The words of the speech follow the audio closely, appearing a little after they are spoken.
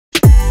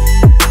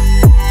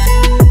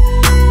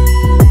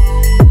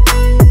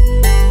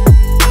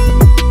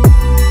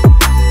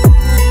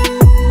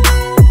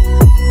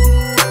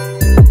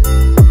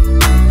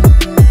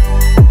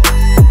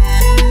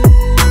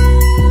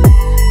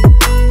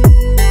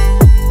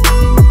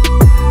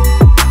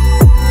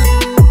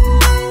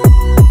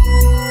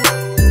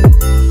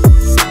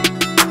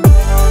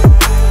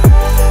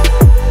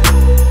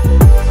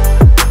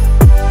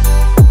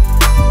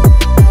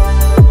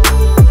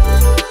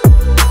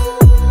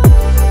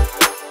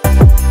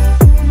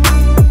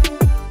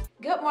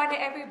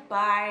morning,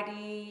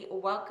 everybody.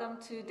 Welcome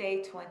to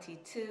day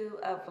 22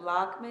 of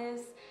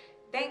Vlogmas.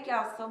 Thank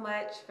y'all so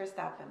much for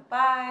stopping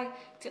by.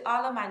 To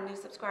all of my new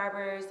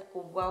subscribers,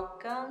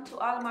 welcome. To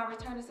all of my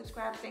returning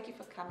subscribers, thank you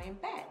for coming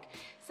back.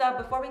 So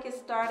before we get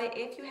started,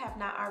 if you have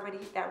not already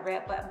hit that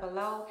red button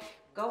below,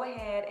 go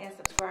ahead and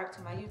subscribe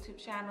to my YouTube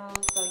channel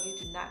so you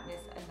do not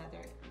miss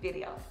another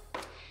video.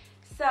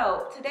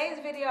 So today's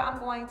video, I'm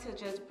going to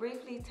just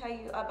briefly tell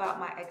you about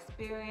my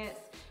experience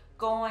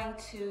going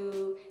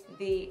to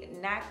the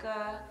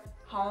Naca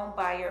home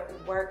buyer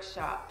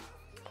workshop.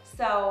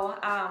 So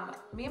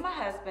me and my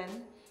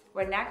husband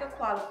were Naca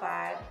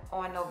qualified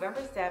on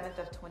November 7th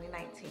of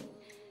 2019.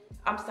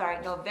 I'm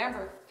sorry,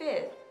 November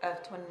 5th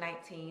of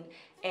 2019,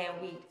 and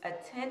we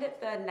attended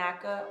the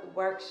Naca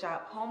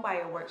workshop, home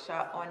buyer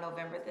workshop, on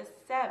November the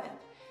 7th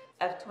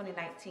of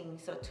 2019.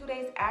 So 2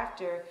 days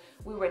after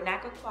we were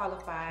Naca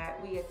qualified,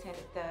 we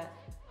attended the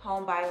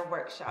home buyer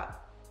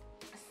workshop.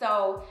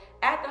 So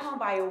at the home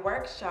buyer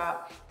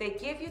workshop, they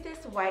give you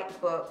this white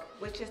book,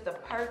 which is the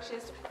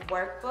purchase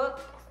workbook.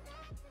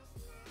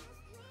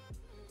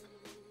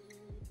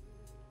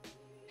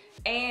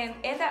 And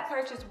in that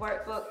purchase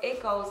workbook,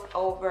 it goes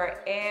over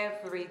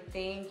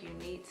everything you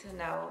need to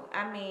know.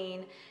 I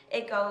mean,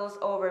 it goes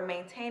over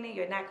maintaining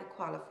your Naca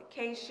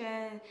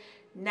qualification,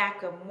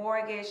 Naca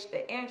mortgage,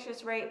 the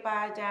interest rate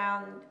buy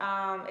down.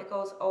 It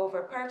goes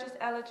over purchase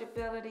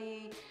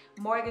eligibility,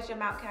 mortgage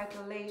amount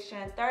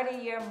calculation,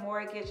 30-year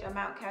mortgage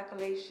amount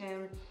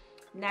calculation,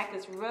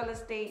 Naca's real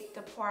estate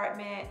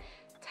department,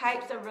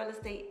 types of real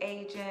estate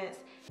agents,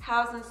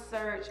 housing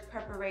search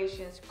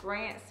preparations,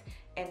 grants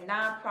and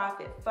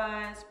nonprofit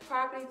funds,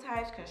 property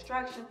types,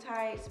 construction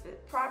types,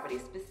 property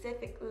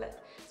specific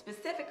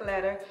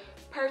letter,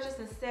 purchase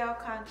and sale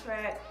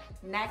contract,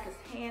 Naca's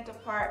hand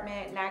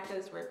department,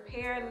 Naca's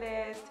repair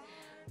list,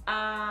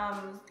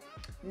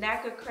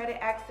 Naca credit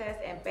access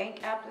and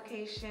bank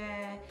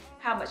application,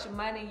 how much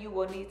money you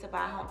will need to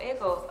buy a home. It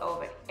goes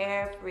over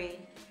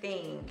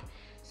everything.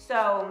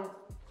 So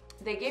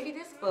they give you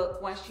this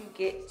book once you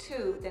get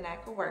to the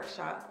Naca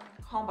workshop,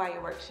 home buyer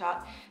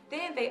workshop.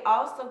 Then they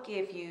also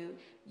give you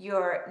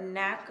your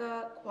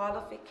Naca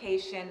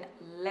qualification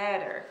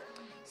letter.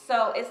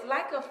 So it's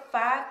like a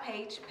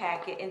 5-page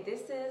packet, and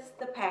this is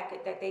the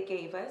packet that they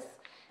gave us.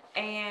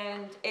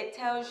 And it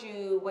tells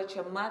you what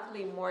your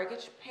monthly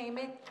mortgage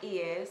payment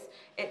is.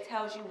 It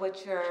tells you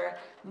what your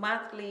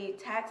monthly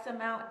tax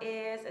amount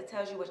is. It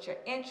tells you what your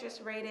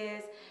interest rate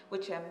is,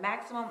 what your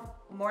maximum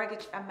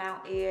mortgage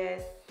amount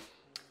is.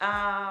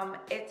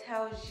 It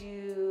tells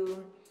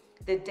you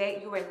the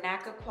date you were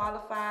Naca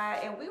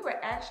qualified, and we were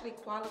actually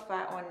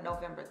qualified on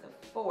November the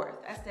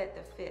 4th. I said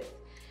the 5th,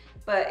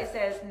 but it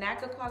says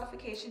Naca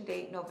qualification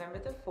date, November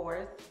the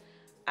 4th.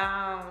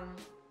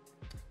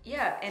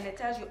 Yeah, and it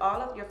tells you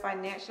all of your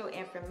financial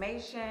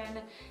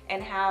information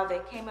and how they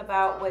came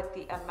about with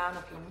the amount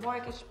of your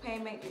mortgage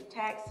payment, your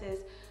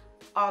taxes,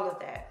 all of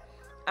that.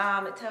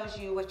 It tells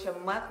you what your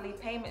monthly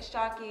payment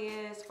shock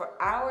is. For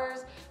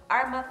ours,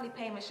 our monthly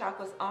payment shock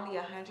was only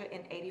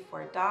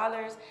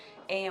 $184.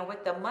 And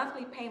with the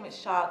monthly payment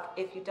shock,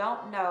 if you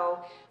don't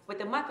know, with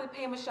the monthly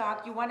payment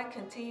shock, you want to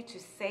continue to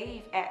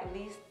save at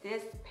least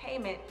this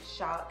payment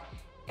shock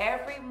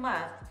every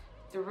month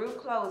through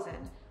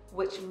closing,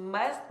 which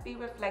must be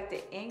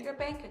reflected in your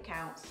bank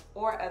accounts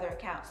or other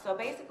accounts. So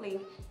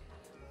basically,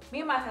 me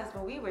and my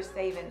husband, we were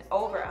saving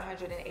over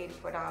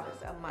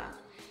 $184 a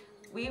month.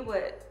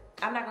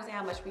 I'm not gonna say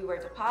how much we were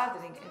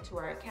depositing into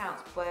our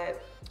accounts, but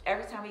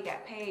every time we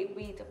got paid,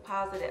 we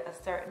deposited a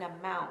certain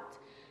amount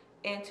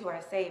into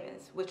our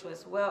savings, which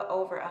was well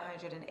over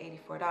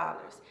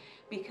 $184,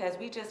 because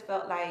we just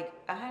felt like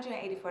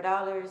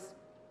 $184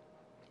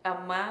 a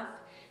month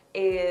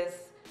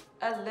is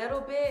a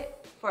little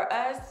bit. For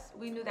us,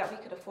 we knew that we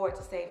could afford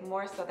to save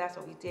more, so that's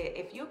what we did.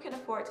 If you can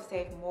afford to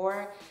save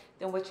more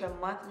than what your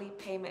monthly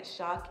payment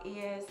shock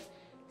is,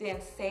 then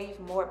save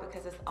more,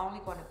 because it's only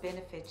going to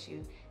benefit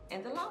you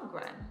in the long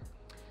run.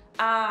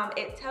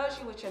 It tells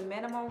you what your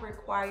minimum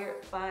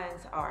required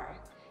funds are.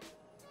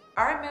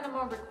 Our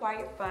minimum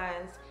required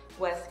funds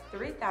was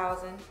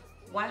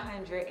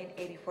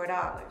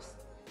 $3,184.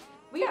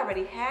 We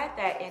already had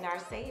that in our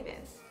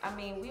savings. I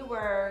mean, we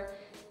were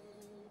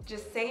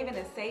just saving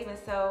and saving,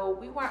 so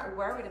we weren't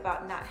worried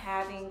about not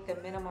having the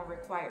minimum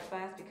required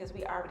funds because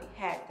we already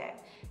had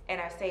that in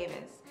our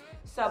savings.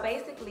 So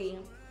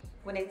basically,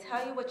 when they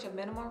tell you what your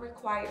minimum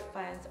required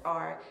funds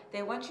are,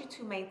 they want you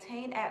to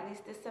maintain at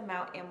least this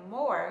amount and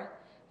more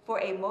for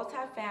a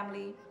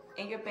multifamily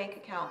in your bank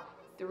account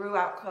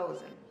throughout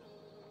closing.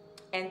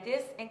 And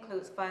this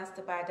includes funds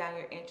to buy down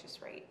your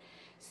interest rate.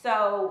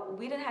 So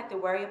we didn't have to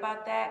worry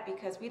about that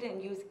because we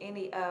didn't use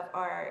any of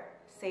our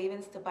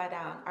savings to buy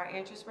down our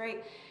interest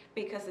rate,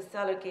 because the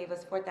seller gave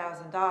us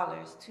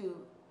 $4,000 to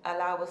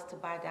allow us to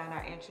buy down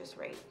our interest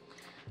rate.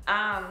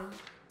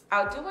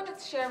 I do want to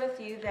share with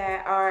you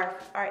that our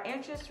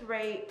interest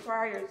rate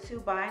prior to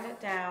buying it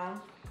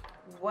down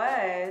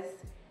was,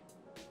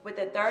 with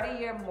a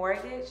 30-year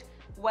mortgage,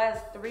 was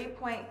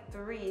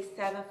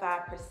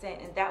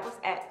 3.375%, and that was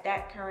at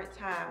that current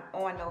time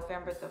on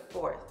November the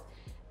 4th.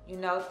 You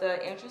know,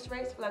 the interest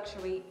rates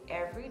fluctuate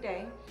every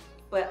day,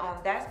 but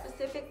on that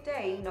specific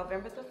day,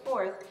 November the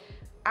 4th,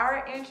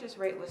 our interest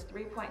rate was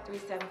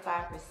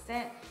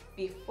 3.375%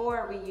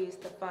 before we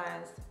used the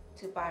funds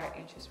to buy our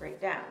interest rate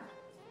down.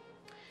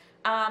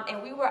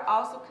 And we were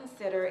also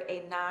considered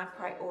a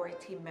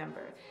non-priority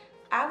member.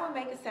 I will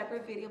make a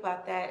separate video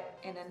about that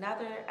at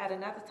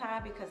another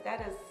time, because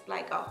that is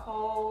like a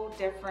whole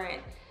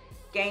different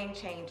game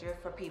changer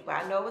for people.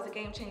 I know it was a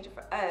game changer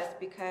for us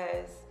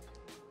because,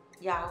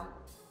 y'all,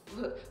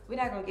 we're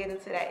not gonna get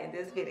into that in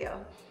this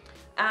video.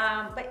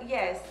 But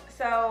yes,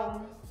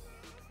 so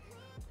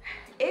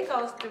it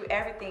goes through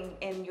everything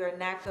in your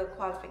Naca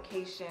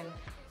qualification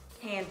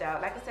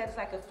handout. Like I said, it's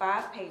like a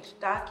 5-page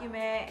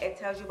document. It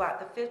tells you about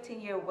the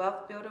 15-year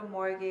wealth builder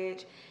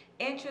mortgage,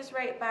 interest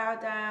rate buy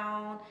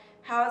down,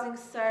 housing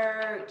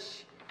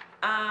search,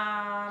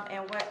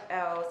 and what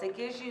else? It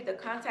gives you the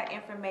contact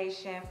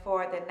information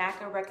for the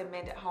Naca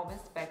recommended home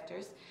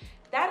inspectors.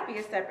 That'll be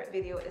a separate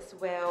video as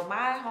well.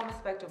 My home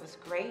inspector was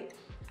great.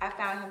 I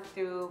found him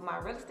through my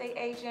real estate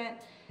agent,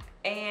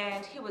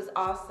 and he was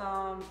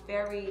awesome,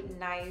 very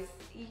nice.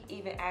 He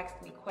even asked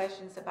me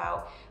questions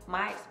about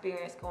my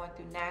experience going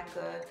through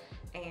Naca,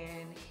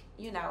 and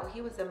you know,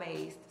 he was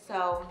amazed.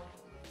 So,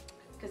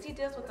 because he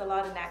deals with a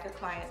lot of Naca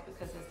clients,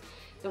 because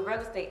the real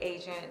estate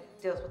agent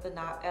deals with a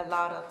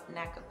lot of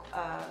Naca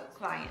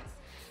clients.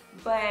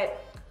 But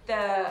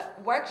the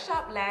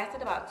workshop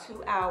lasted about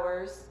 2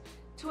 hours,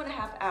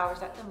 2.5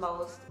 hours at the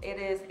most. It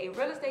is a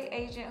real estate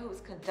agent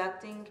who's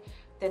conducting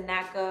the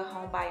Naca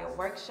homebuyer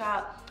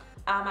workshop.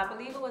 I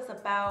believe it was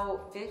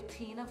about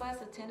 15 of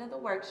us attended the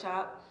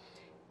workshop,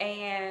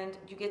 and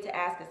you get to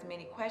ask as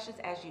many questions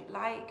as you'd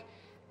like.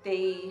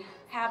 They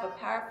have a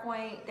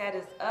PowerPoint that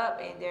is up,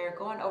 and they're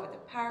going over the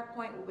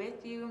PowerPoint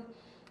with you.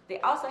 They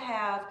also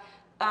have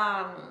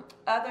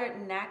other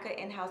Naca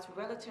in-house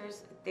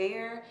realtors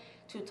there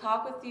to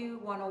talk with you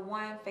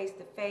one-on-one,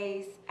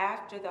 face-to-face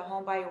after the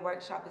homebuyer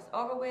workshop is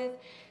over with.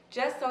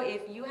 Just so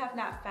if you have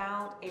not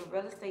found a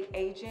real estate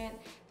agent,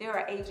 there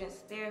are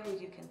agents there who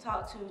you can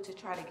talk to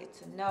try to get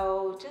to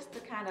know, just to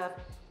kind of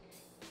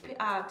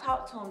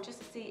talk to them, just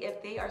to see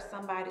if they are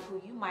somebody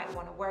who you might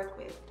want to work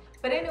with.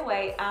 But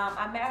anyway,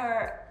 I met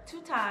her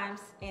 2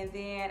 times, and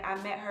then I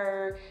met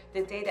her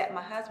the day that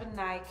my husband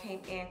and I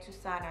came in to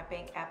sign our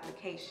bank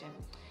application.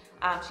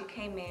 She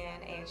came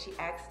in and she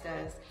asked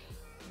us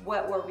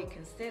what were we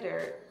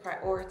considered,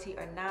 priority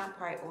or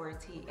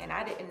non-priority, and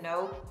I didn't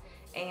know.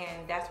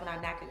 And that's when our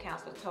Naca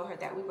counselor told her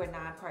that we were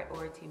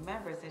non-priority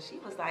members, and she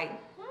was like,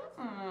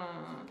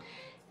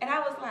 And I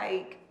was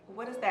like,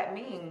 what does that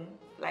mean?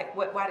 Like,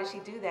 why did she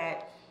do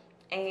that?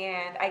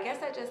 And I guess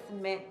that just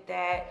meant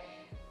that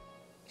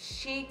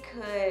she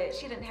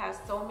didn't have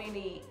so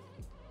many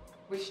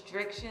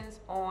restrictions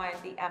on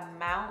the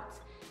amount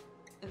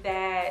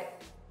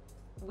that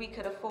we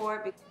could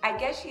afford. I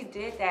guess she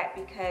did that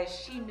because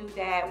she knew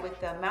that with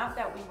the amount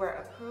that we were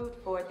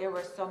approved for, there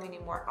were so many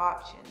more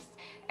options.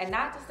 And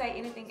not to say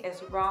anything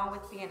is wrong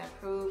with being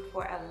approved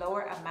for a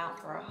lower amount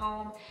for a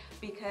home,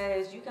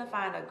 because you can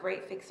find a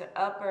great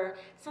fixer-upper.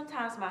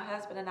 Sometimes my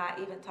husband and I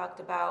even talked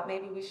about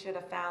maybe we should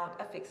have found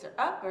a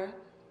fixer-upper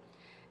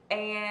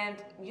and,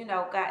 you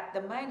know, got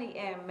the money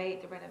and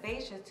made the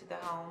renovations to the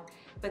home.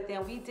 But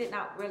then we did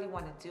not really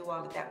want to do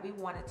all of that. We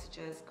wanted to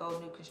just go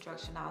new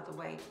construction all the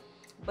way.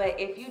 But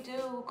if you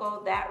do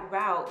go that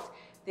route,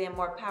 then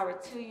more power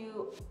to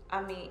you.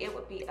 I mean, it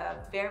would be a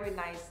very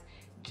nice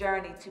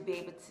journey to be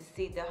able to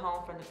see the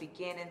home from the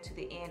beginning to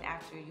the end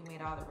after you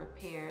made all the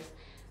repairs.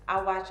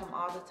 I watch them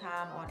all the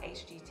time on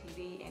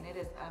HGTV, and it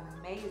is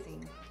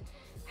amazing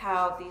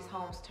how these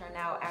homes turn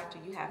out after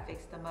you have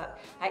fixed them up.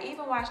 I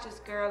even watched this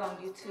girl on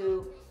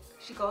YouTube.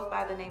 She goes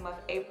by the name of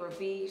April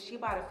B. She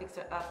bought a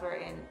fixer-upper,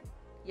 and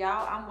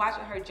y'all, I'm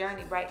watching her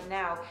journey right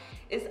now.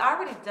 It's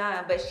already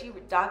done, but she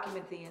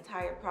documented the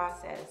entire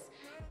process.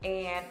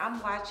 And I'm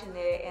watching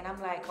it, and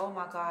I'm like, oh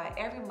my God.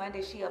 Every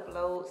Monday she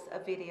uploads a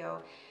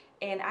video.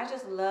 And I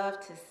just love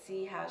to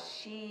see how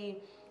she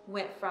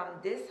went from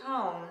this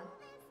home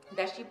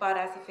that she bought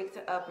as a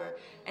fixer-upper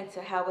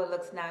into how it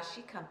looks now.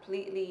 She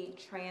completely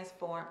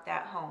transformed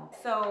that home.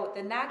 So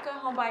the Naca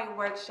Homebuyer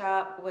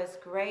Workshop was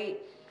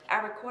great. I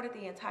recorded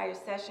the entire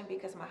session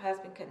because my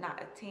husband could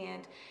not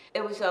attend.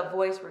 It was a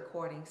voice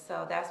recording,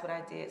 so that's what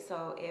I did.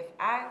 So if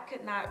I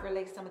could not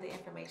relay some of the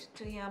information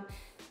to him,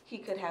 he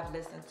could have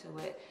listened to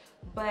it.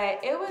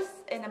 But it was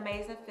an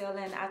amazing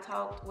feeling. I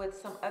talked with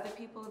some other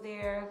people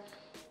there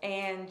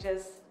and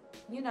just,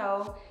 you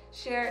know,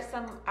 shared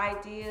some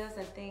ideas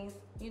and things,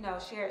 you know,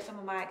 shared some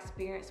of my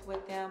experience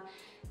with them.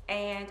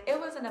 And it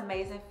was an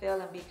amazing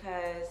feeling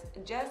because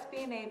just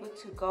being able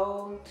to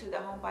go to the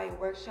Homebuyer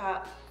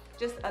Workshop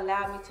just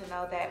allowed me to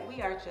know that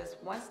we are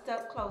just one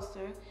step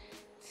closer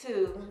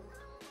to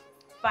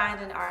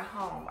finding our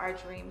home, our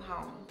dream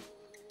home.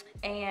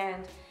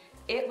 And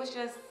it was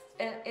just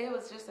And it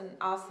was just an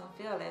awesome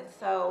feeling.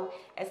 So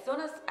as soon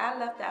as I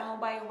left that home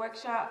buyer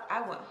workshop,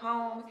 I went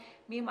home.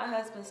 Me and my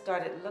husband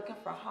started looking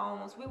for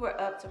homes. We were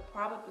up to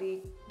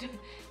probably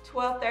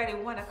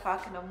 12:30, 1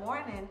 o'clock in the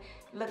morning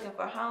looking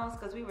for homes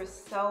because we were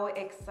so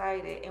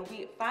excited and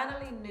we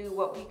finally knew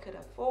what we could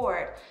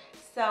afford.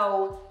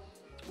 So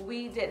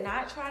we did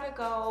not try to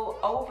go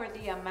over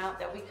the amount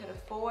that we could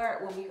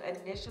afford. When we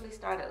initially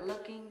started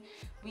looking,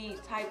 we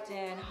typed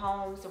in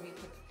homes and we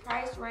put the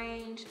price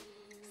range.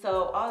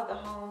 So all of the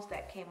homes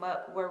that came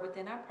up were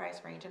within our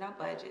price range and our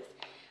budgets.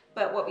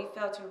 But what we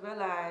failed to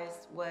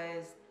realize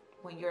was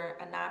when you're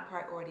a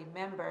non-priority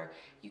member,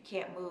 you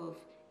can't move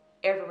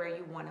everywhere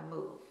you want to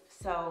move.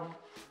 So,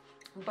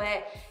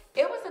 but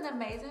it was an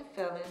amazing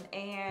feeling,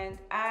 and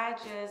I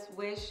just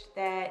wish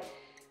that,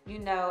 you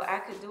know, I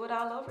could do it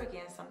all over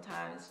again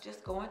sometimes,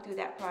 just going through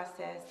that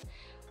process.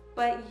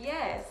 But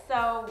yes,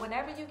 so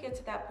whenever you get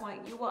to that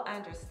point, you will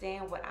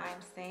understand what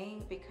I'm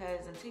saying,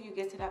 because until you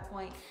get to that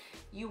point,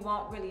 you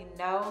won't really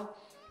know.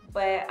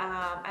 But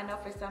I know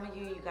for some of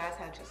you, you guys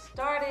have just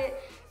started,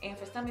 and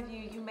for some of you,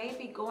 you may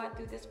be going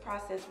through this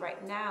process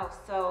right now.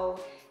 So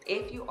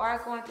if you are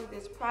going through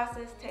this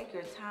process, take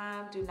your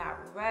time, do not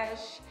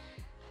rush.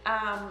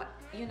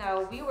 You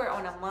know, we were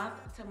on a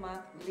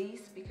month-to-month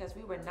lease because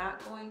we were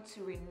not going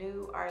to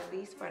renew our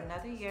lease for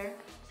another year.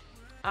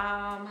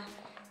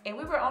 And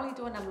we were only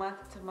doing a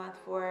month-to-month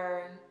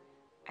for,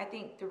 I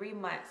think, 3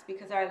 months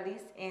because our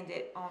lease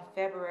ended on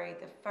February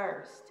the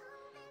 1st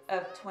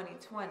of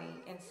 2020.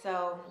 And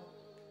so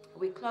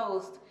we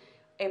closed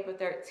April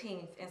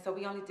 13th. And so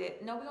we only did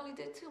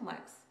 2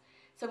 months.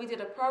 So we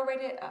did a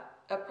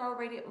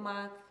prorated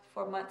month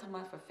to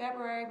month for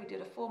February. We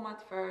did a full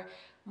month for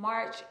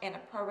March and a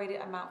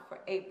prorated amount for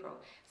April.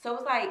 So it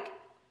was like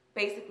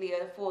basically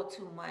a full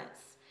 2 months.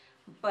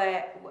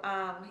 But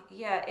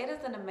yeah, it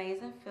is an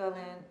amazing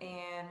feeling,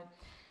 and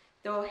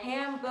the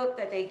handbook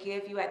that they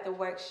give you at the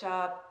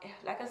workshop,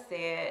 like I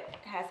said,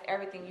 has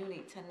everything you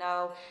need to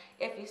know.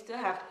 If you still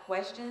have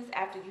questions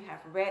after you have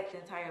read the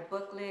entire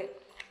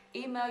booklet,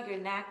 email your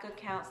Naca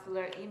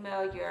counselor,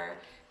 email your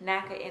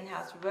Naca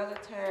in-house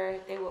realtor.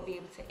 They will be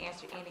able to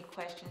answer any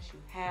questions you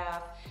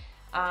have.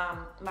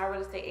 My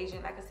real estate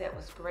agent, like I said,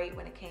 was great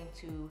when it came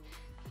to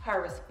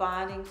her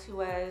responding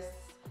to us.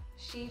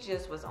 She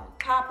just was on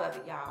top of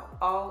it, y'all,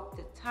 all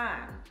the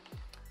time.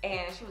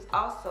 And she was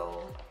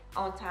also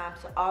on time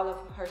to all of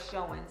her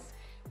showings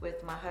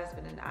with my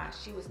husband and I.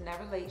 She was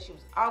never late. She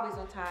was always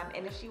on time.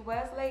 And if she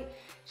was late,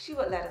 she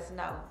would let us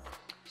know.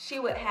 She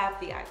would have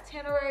the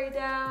itinerary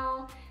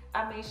down.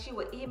 I mean, she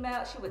would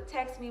email, she would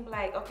text me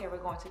like, okay, we're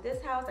going to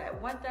this house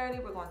at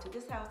 1:30. We're going to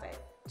this house at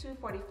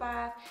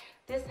 2:45.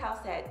 This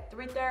house at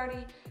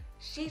 3:30.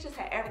 She just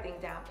had everything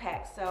down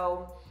packed.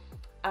 So,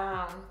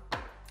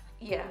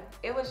 yeah,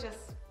 it was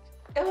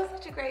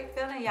such a great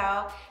feeling,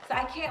 y'all. So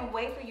I can't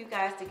wait for you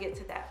guys to get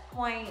to that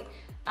point.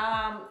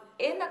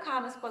 In the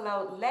comments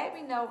below, let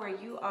me know where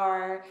you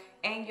are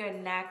in your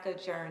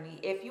Naca journey.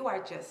 If you are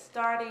just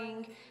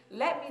starting,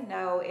 let me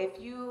know. If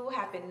you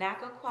have been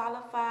Naca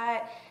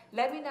qualified,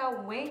 let me know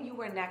when you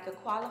were Naca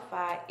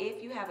qualified.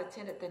 If you have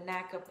attended the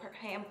Naca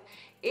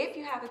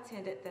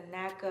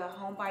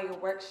home buyer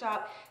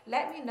workshop,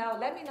 let me know.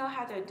 Let me know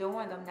how they're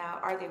doing them now.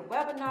 Are they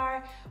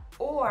webinar,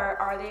 or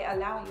are they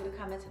allowing you to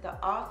come into the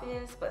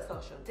office but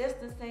social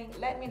distancing?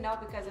 Let me know,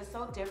 because it's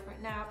so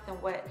different now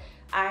than what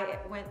I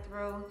went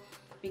through,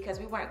 because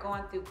we weren't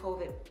going through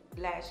COVID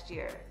last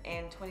year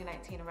in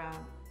 2019 around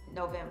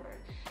November.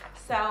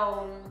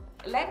 So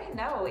let me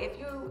know if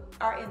you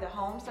are in the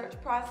home search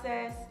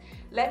process.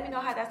 Let me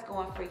know how that's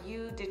going for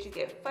you. Did you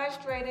get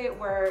frustrated?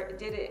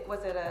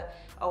 Was it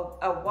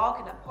a walk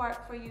in the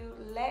park for you?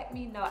 Let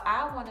me know.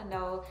 I want to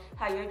know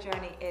how your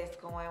journey is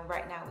going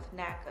right now with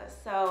Naca.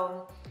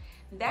 So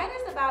that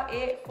is about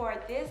it for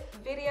this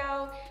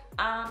video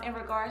in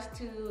regards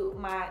to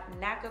my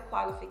Naca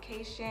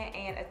qualification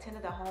and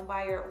attending the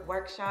homebuyer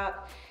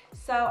workshop.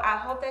 So I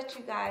hope that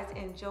you guys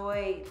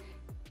enjoyed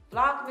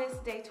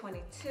Vlogmas Day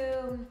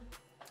 22.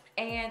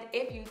 And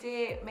if you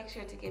did, make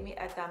sure to give me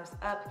a thumbs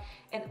up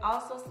and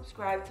also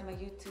subscribe to my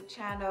YouTube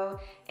channel.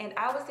 And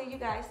I will see you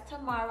guys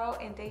tomorrow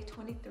in Day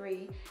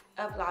 23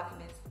 of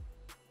Vlogmas.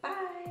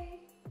 Bye.